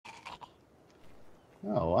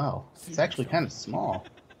Oh, wow. It's actually kind of small.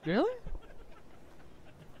 Really?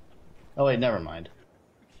 Oh, wait, never mind.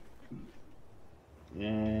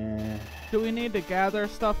 Yeah. Do we need to gather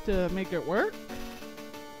stuff to make it work?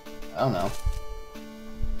 I don't know.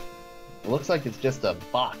 It looks like it's just a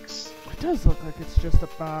box. It does look like it's just a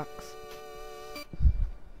box.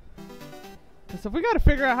 Because if we gotta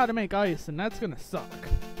figure out how to make ice, then that's gonna suck.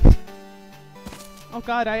 Oh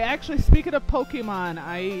god, speaking of Pokemon,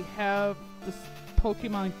 I have this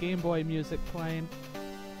Pokemon Game Boy music playing.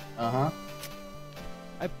 Uh-huh.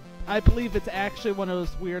 I believe it's actually one of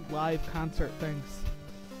those weird live concert things.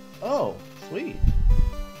 Oh, sweet.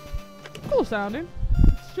 Cool sounding.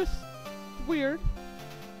 It's just weird.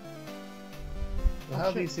 So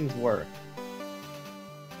how do these things work?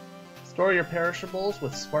 Store your perishables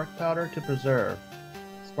with spark powder to preserve.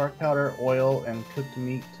 Spark powder, oil, and cooked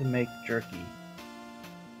meat to make jerky.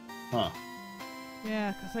 Huh.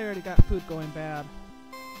 Yeah, because I already got food going bad.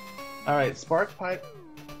 Alright, spark pipe.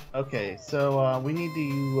 Okay, so we need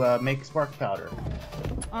to make spark powder.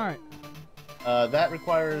 Alright. That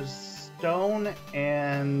requires stone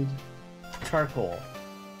and charcoal.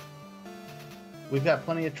 We've got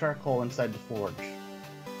plenty of charcoal inside the forge.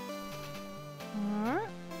 Alright.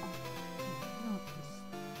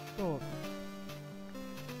 Stove.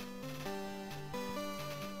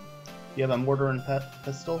 You have a mortar and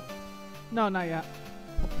pestle? No, not yet.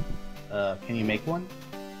 Can you make one?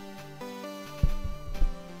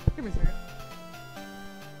 Give me a second.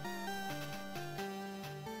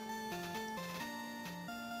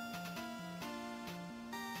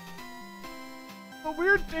 A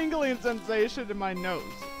weird tingling sensation in my nose.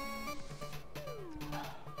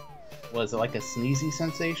 Was it like a sneezy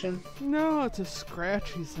sensation? No, it's a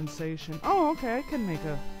scratchy sensation. Oh, okay, I can make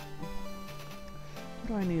a... What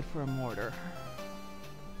do I need for a mortar?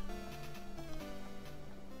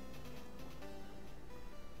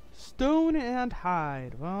 Stone and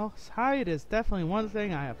hide. Well, hide is definitely one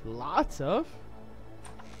thing I have lots of.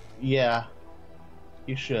 Yeah,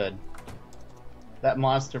 you should. That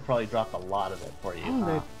monster probably dropped a lot of it for you. Oh,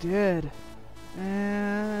 huh? they did.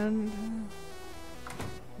 And...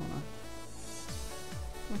 Hold on.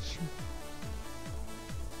 Let's...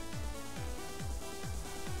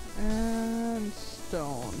 And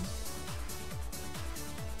stone.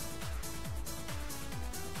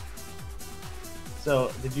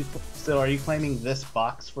 So, are you claiming this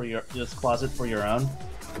box for this closet for your own?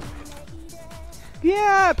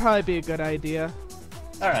 Yeah, it'd probably be a good idea.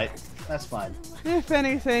 All right, that's fine. If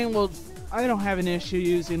anything, I don't have an issue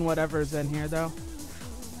using whatever's in here, though.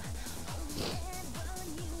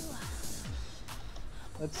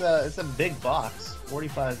 It's a big box,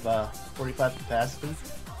 45 capacity.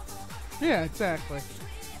 Yeah, exactly.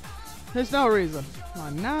 There's no reason.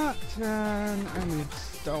 Why not? I need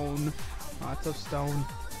stone. Lots of stone.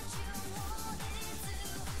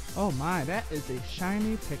 Oh my, that is a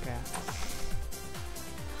shiny pickaxe.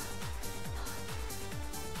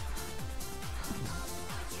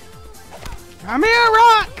 Come here,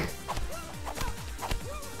 rock!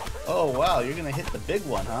 Oh wow, you're gonna hit the big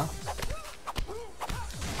one, huh?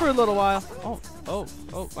 For a little while.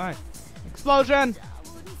 Oh, my. Explosion!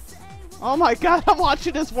 Oh my god, I'm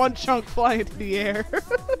watching this one chunk fly into the air.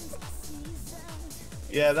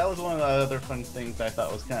 Yeah, that was one of the other fun things I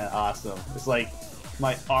thought was kind of awesome. It's like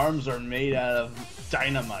my arms are made out of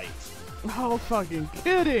dynamite. No fucking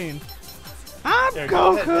kidding. I'm There, Goku!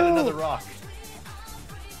 go ahead, hit another rock.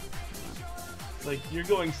 Like, you're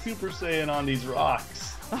going Super Saiyan on these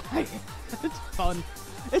rocks. It's fun.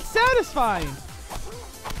 It's satisfying.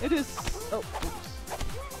 It is. Oh, oops.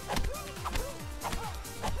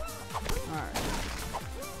 Alright.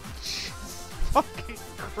 Jesus fucking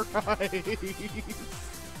Christ.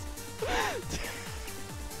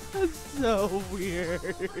 That's so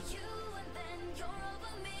weird.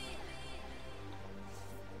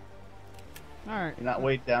 Alright. You're not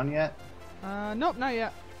weighed down yet? Nope, not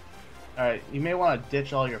yet. Alright, you may want to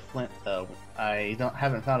ditch all your flint, though. I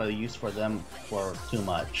haven't found a use for them for too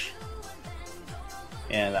much.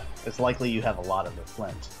 And it's likely you have a lot of the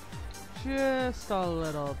flint. Just a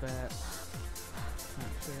little bit.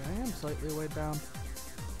 Actually, I am slightly weighed down.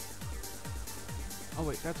 Oh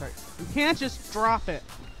wait, that's right. You can't just drop it.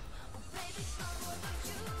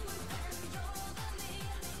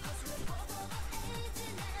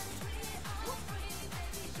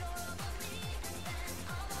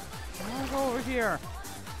 I'll go over here.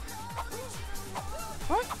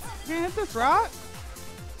 What? Can't hit this rock?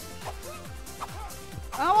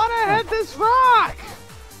 I want to hit this rock!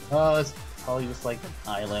 Oh, it's probably just like an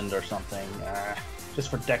island or something. Just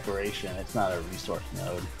for decoration. It's not a resource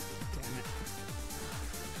node. Damn it.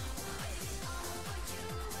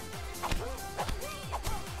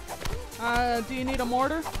 Do you need a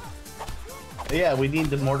mortar? Yeah, we need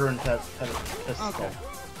the mortar and pestle. Okay.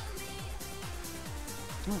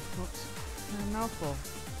 Oh, whoops. Mouthful.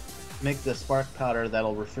 Make the spark powder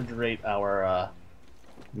that'll refrigerate our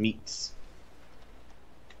meats.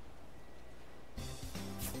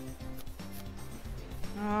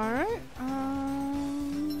 Alright,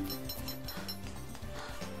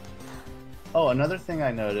 Oh, another thing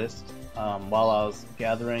I noticed while I was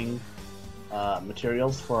gathering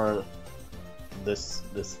materials for this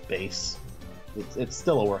base, it's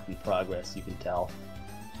still a work in progress, you can tell.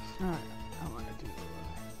 Alright, I want to do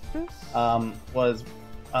this.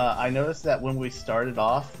 I noticed that when we started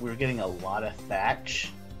off, we were getting a lot of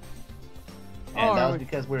thatch. And that was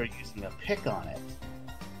because we were using a pick on it.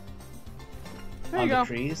 There on you the go.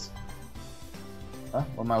 trees. Huh?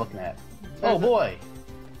 What am I looking at? Oh boy!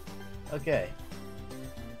 Okay.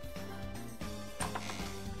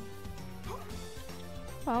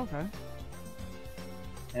 Oh, okay.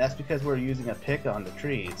 And that's because we're using a pick on the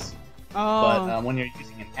trees. Oh. But when you're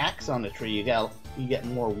using an axe on the tree, you get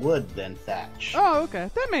more wood than thatch. Oh, okay.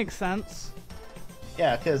 That makes sense.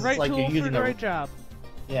 Yeah, because Right it's like tool you're for using the a right job.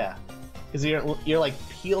 yeah, because you're like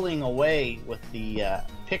peeling away with the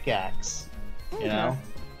pickaxe. Okay. You know.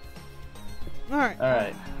 All right. All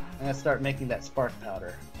right. I'm gonna start making that spark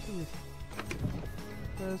powder.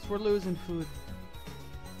 Because we're losing food.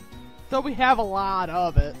 So we have a lot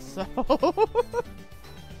of it, so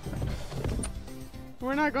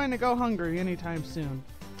we're not going to go hungry anytime soon.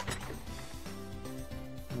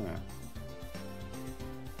 Yeah.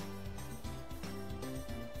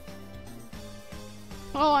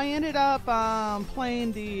 Oh, I ended up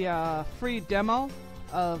playing the free demo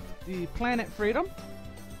of the Planet Freedom.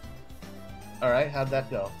 All right. How'd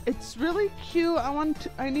that go? It's really cute.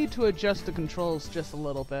 I need to adjust the controls just a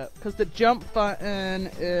little bit because the jump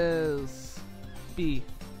button is B.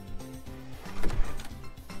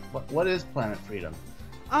 What is Planet Freedom?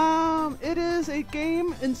 It is a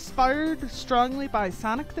game inspired strongly by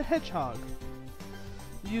Sonic the Hedgehog.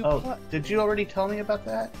 Did you already tell me about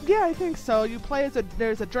that? Yeah, I think so. You play as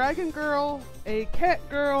there's a dragon girl, a cat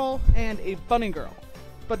girl, and a bunny girl.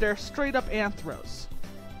 But they're straight up anthros.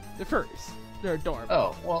 They're furries. They're adorable.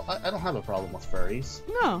 Oh, well, I don't have a problem with furries.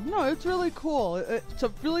 No, it's really cool. It's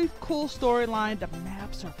a really cool storyline. The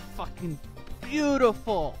maps are fucking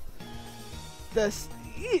beautiful.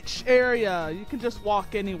 Each area, you can just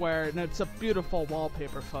walk anywhere, and it's a beautiful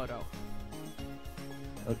wallpaper photo.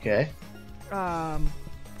 Okay.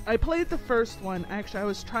 I played the first one. Actually, I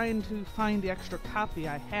was trying to find the extra copy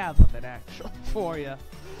I have of it, actually, for you.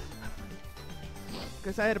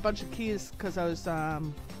 Because I had a bunch of keys, because I was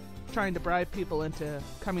trying to bribe people into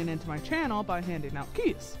coming into my channel by handing out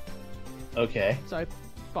keys. Okay. So I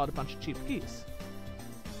bought a bunch of cheap keys.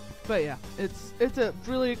 But yeah, it's a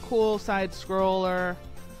really cool side scroller.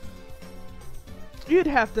 You'd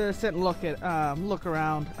have to sit and look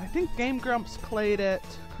around. I think Game Grumps played it,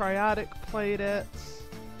 Cryotic played it.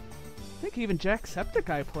 I think even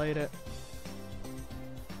Jacksepticeye played it.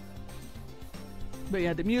 But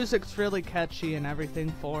yeah, the music's really catchy and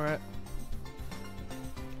everything for it.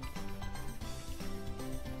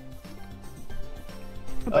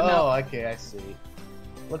 But okay, I see.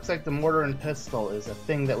 Looks like the mortar and pestle is a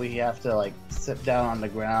thing that we have to like sit down on the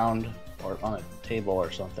ground or on a table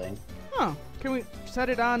or something. Oh, can we set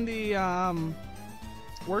it on the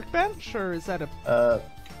workbench, or is that a?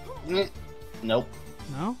 Nope.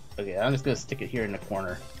 No. Okay, I'm just gonna stick it here in the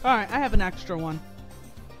corner. All right, I have an extra one.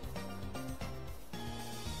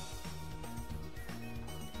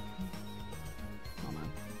 Hold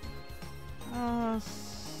on.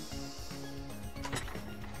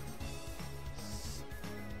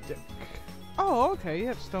 Stick. Oh, okay. You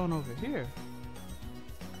have stone over here.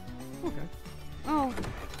 Okay. Oh,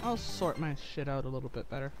 I'll sort my shit out a little bit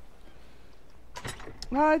better.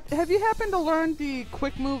 Have you happened to learn the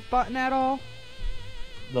quick move button at all?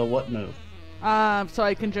 The what move? So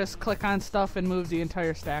I can just click on stuff and move the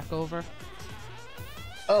entire stack over.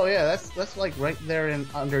 Oh yeah, that's like right there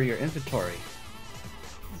under your inventory.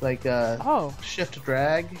 It's like shift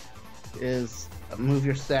drag is move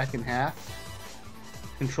your stack in half.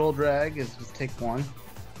 Control drag is just take one.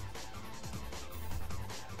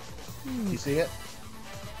 You see it?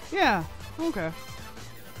 Yeah. Okay.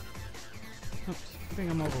 Oops. I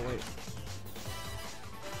think I'm overweight.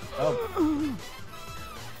 Oh.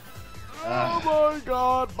 Oh my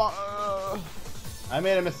god. I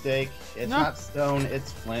made a mistake. It's No. not stone,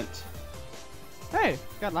 it's flint. Hey,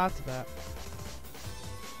 got lots of that.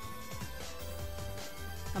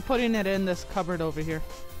 I'm putting it in this cupboard over here.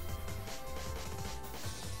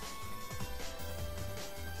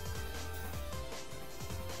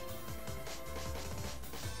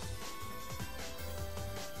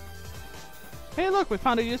 Hey, look, we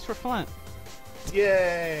found a use for flint.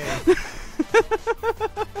 Yay!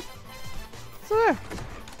 So there.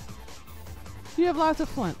 You have lots of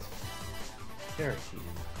flint. Carotene.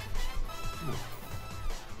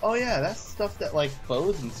 Oh yeah, that's stuff that like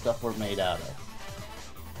bows and stuff were made out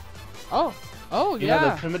of. Oh You yeah. know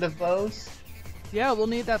the primitive bows? Yeah, we'll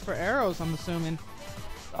need that for arrows, I'm assuming.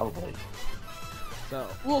 Probably. So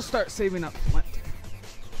we'll start saving up flint.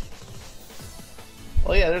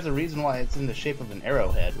 Well, yeah, there's a reason why it's in the shape of an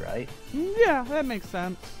arrowhead, right? Yeah, that makes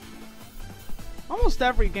sense. Almost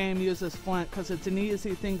every game uses flint because it's an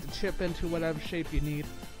easy thing to chip into whatever shape you need.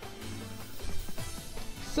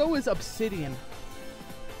 So is obsidian.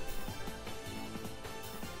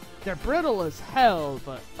 They're brittle as hell,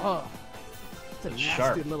 but it's a nasty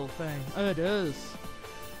sharp. little thing. It is.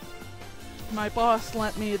 My boss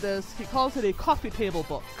lent me this. He calls it a coffee table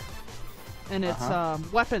book, and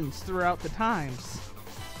it's weapons throughout the times.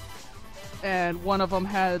 And one of them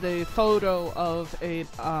had a photo of a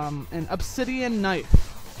an obsidian knife.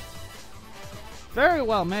 Very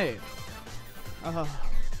well made. I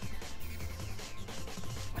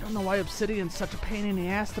don't know why obsidian's such a pain in the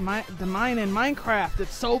ass to mine in Minecraft.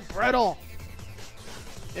 It's so brittle.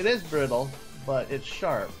 It is brittle, but it's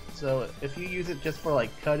sharp. So if you use it just for like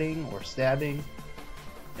cutting or stabbing,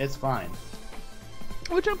 it's fine.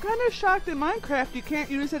 Which I'm kind of shocked in Minecraft you can't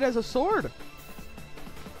use it as a sword.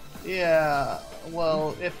 Yeah,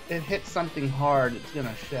 well, if it hits something hard, it's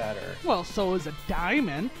gonna shatter. Well, so is a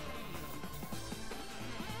diamond.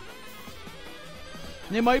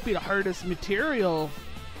 They might be the hardest material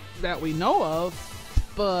that we know of,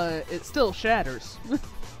 but it still shatters. This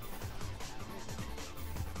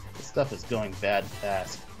stuff is going bad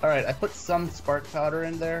fast. Alright, I put some spark powder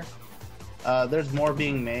in there. There's more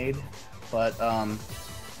being made, but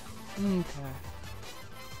Okay.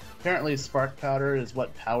 apparently spark powder is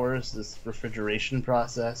what powers this refrigeration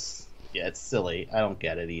process. Yeah, it's silly. I don't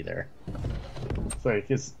get it either. Sorry,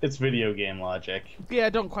 it's video game logic.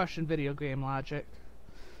 Yeah, don't question video game logic.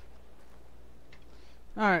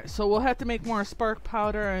 Alright, so we'll have to make more spark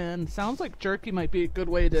powder, and sounds like jerky might be a good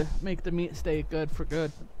way to make the meat stay good for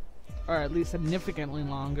good. Or at least significantly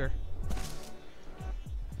longer.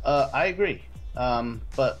 I agree.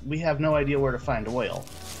 But we have no idea where to find oil.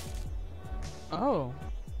 Oh.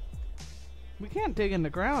 We can't dig in the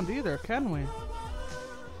ground either, can we?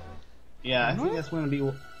 Yeah, I think that's going to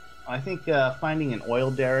be... I think finding an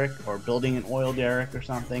oil derrick or building an oil derrick or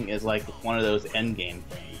something is like one of those endgame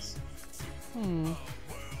things.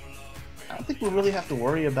 I don't think we really have to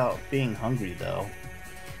worry about being hungry, though.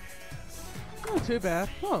 Not too bad.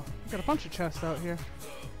 Oh, got a bunch of chests out here.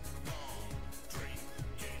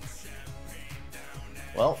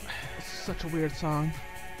 Well... This is such a weird song.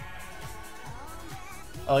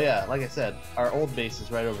 Oh yeah, like I said, our old base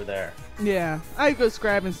is right over there. Yeah, I was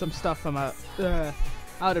grabbing some stuff from out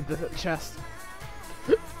of the chest.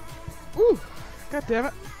 Ooh, god damn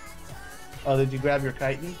it. Oh, did you grab your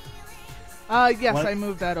chitin? Yes, What? I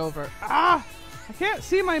moved that over. Ah! I can't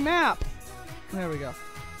see my map! There we go.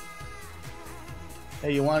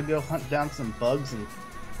 Hey, you want to go hunt down some bugs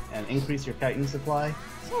and increase your chitin supply?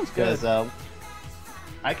 Sounds good. Because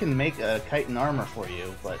I can make a chitin armor for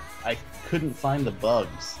you, but I couldn't find the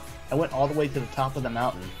bugs. I went all the way to the top of the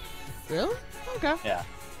mountain. Really? Okay. Yeah.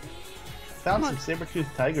 Found some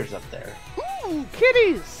saber-toothed tigers up there. Ooh,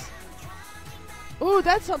 kitties! Ooh,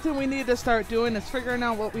 that's something we need to start doing, is figuring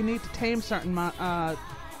out what we need to tame certain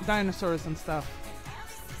dinosaurs and stuff.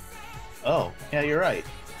 Oh, yeah, you're right.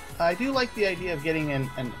 I do like the idea of getting a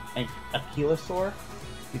Ankylosaur,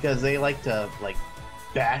 because they like to, like,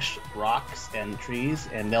 bash rocks and trees,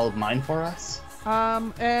 and they'll mine for us.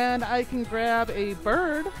 And I can grab a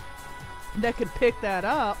bird that can pick that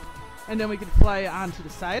up, and then we can fly onto the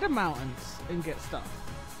side of mountains and get stuff.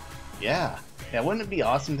 Yeah. Yeah, wouldn't it be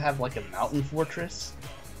awesome to have, like, a mountain fortress?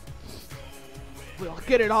 We'll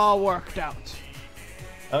get it all worked out.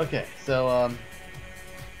 Okay, so,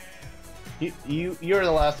 you're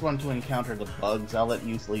the last one to encounter the bugs. I'll let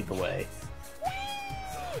you lead the way.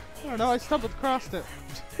 I don't know, I stumbled across it.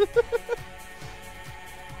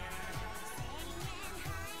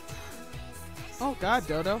 Oh god,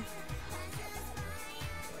 Dodo.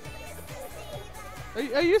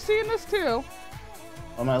 Are you seeing this too?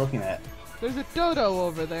 What am I looking at? There's a dodo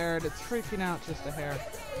over there and it's freaking out just a hair.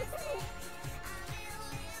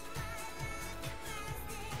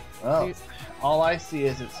 Well, all I see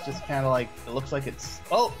is it's just kind of like, it looks like it's...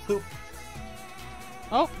 Oh, poop!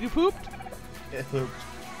 Oh, you pooped? It pooped.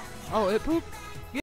 Oh, it pooped?